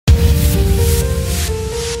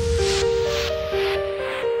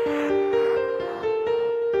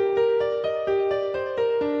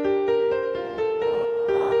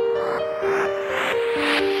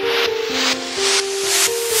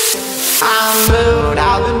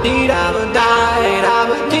I'm blue, I've been deed, I've been died, I've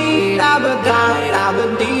been deed, I've been died, I've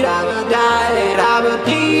been deed, I've been died, I've been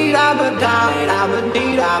deed, I've been died, I've been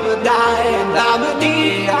deed, I've been died, I've been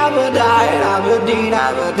deed, I've been died, I've been deed,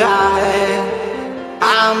 I've been died.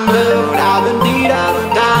 I'm blue, I've been deed, I've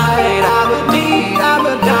been died, I've been deed, I've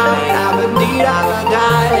been died, I've been deed, I've been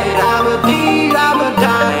died, I've been deed, I've been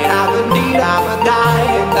died, I've been deed, I've been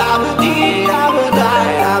died, I've been deed, I've been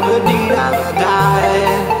died, I've been deed, I've been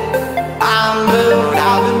died.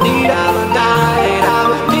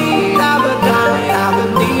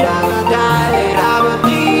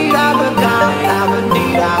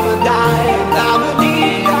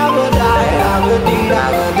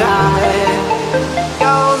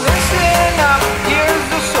 Yo, listen up, here's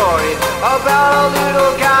the story about a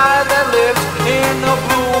little guy that lives in a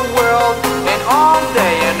blue world. And all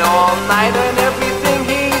day and all night and everything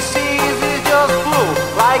he sees is just blue.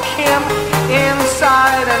 Like him,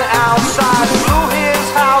 inside and outside. Blue his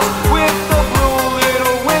house with a blue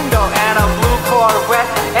little window and a blue Corvette.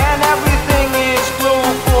 And everything is blue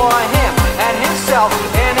for him and himself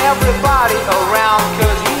and everybody around.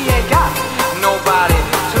 Cause he ain't got nobody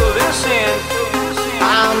to listen.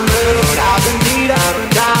 I'm blue, I've been deed, I've been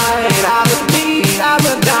died, I've been deed, I've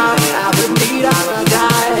been died, I've been deed, I've been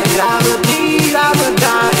died, I've been deed, I've been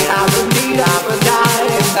died, I've been deed, I've been died,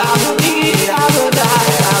 I've been deed, I've been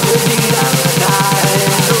died, I've been deed, I've been died.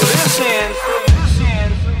 So listen,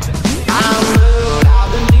 I'm blue, I've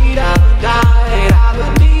been deed, I've been died, I've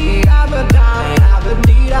been deed, I've been died, I've been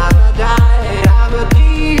deed, I've been died, I've been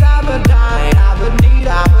deed, I've been died, I've been deed,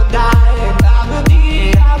 I've been died, I've been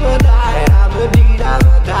deed, I've been died, I've been deed, I've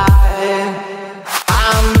been died.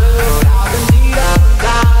 I'm blue, I've been deed, I've been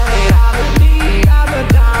died, I've been deed, I've been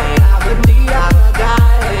died, I've been deed, I've been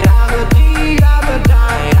died, I've been deed, I've been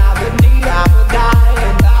died, I've been deed, I've been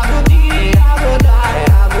died, I've been deed, I've been died,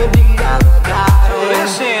 I've been deed, I've been died. So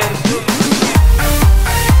listen.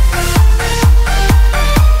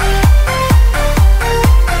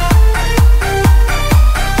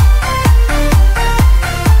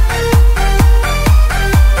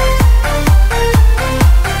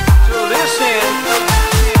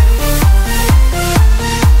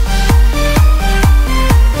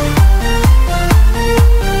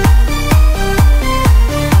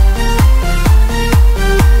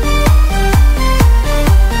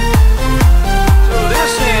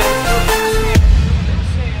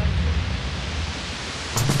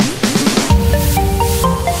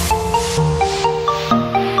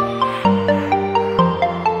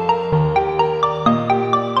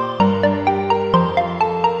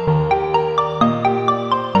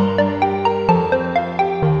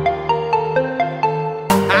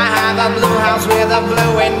 With a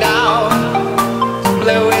blue window.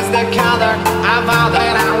 Blue is the color of all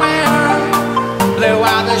that I wear. Blue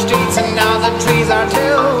are the streets and all the trees are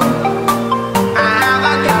too. I have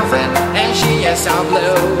a girlfriend and she is so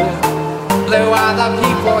blue. Blue are the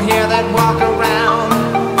people here that walk around.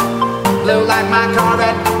 Blue like my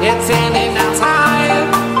Corvette, it's in and outside.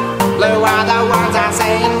 Blue are the words I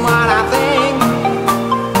say and what I think.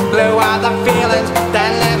 Blue are the feelings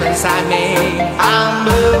that live inside me. I'm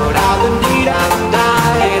blue, I've been deed, I've been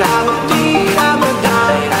died, I've been deed, I've been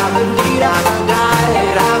died, I've been deed, I've been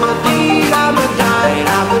died, I've been deed, I've been died,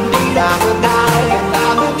 I've been deed, I've been died,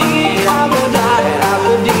 I've been deed, I've been died, I've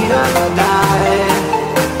been deed, I've been died.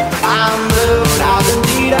 I'm blue, I've been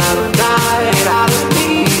deed, I've been died, I've been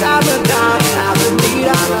deed, I've been died, I've been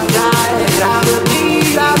deed, I've been died.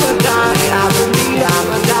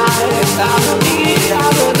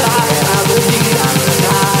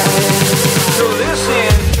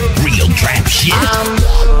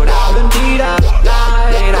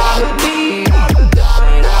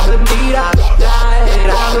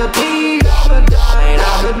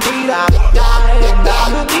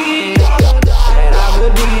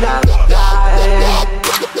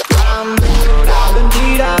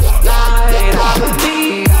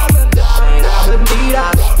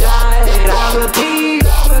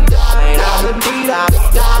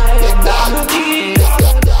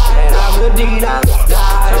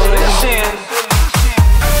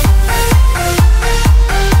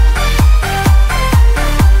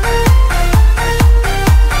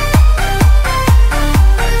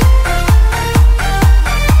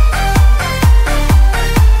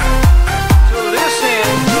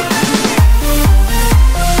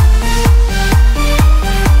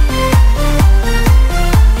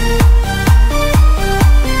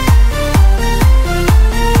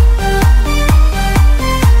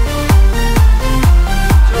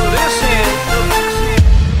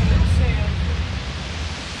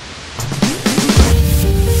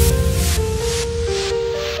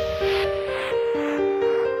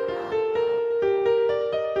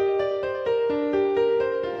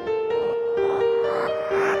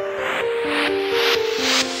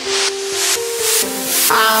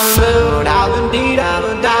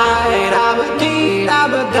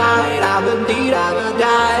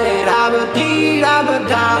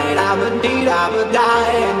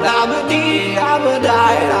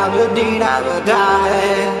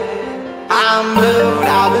 I'm blue,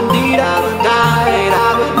 I've been deed, I've been died,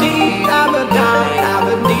 I've been deed, I've been died,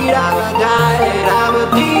 I've been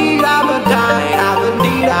deed, I've been died, I've been deed, I've been died, I've been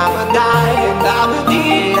deed, I've been died, I've been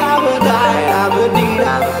deed, I've been died, I've been deed,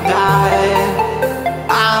 I've been died.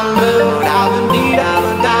 I'm blue, I've been deed, I've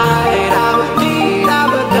been died, I've been deed,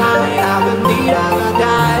 I've been died, I've been deed, I've been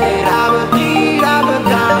died, I've been deed, I've been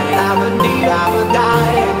died, I've been deed, I've been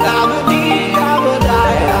died, I've been deed, I've been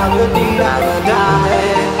died, I've been deed, I've been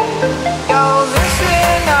died. Yo,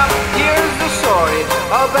 listen up, here's the story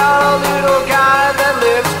about a little guy that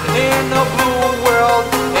lives in a blue world,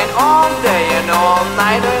 and all day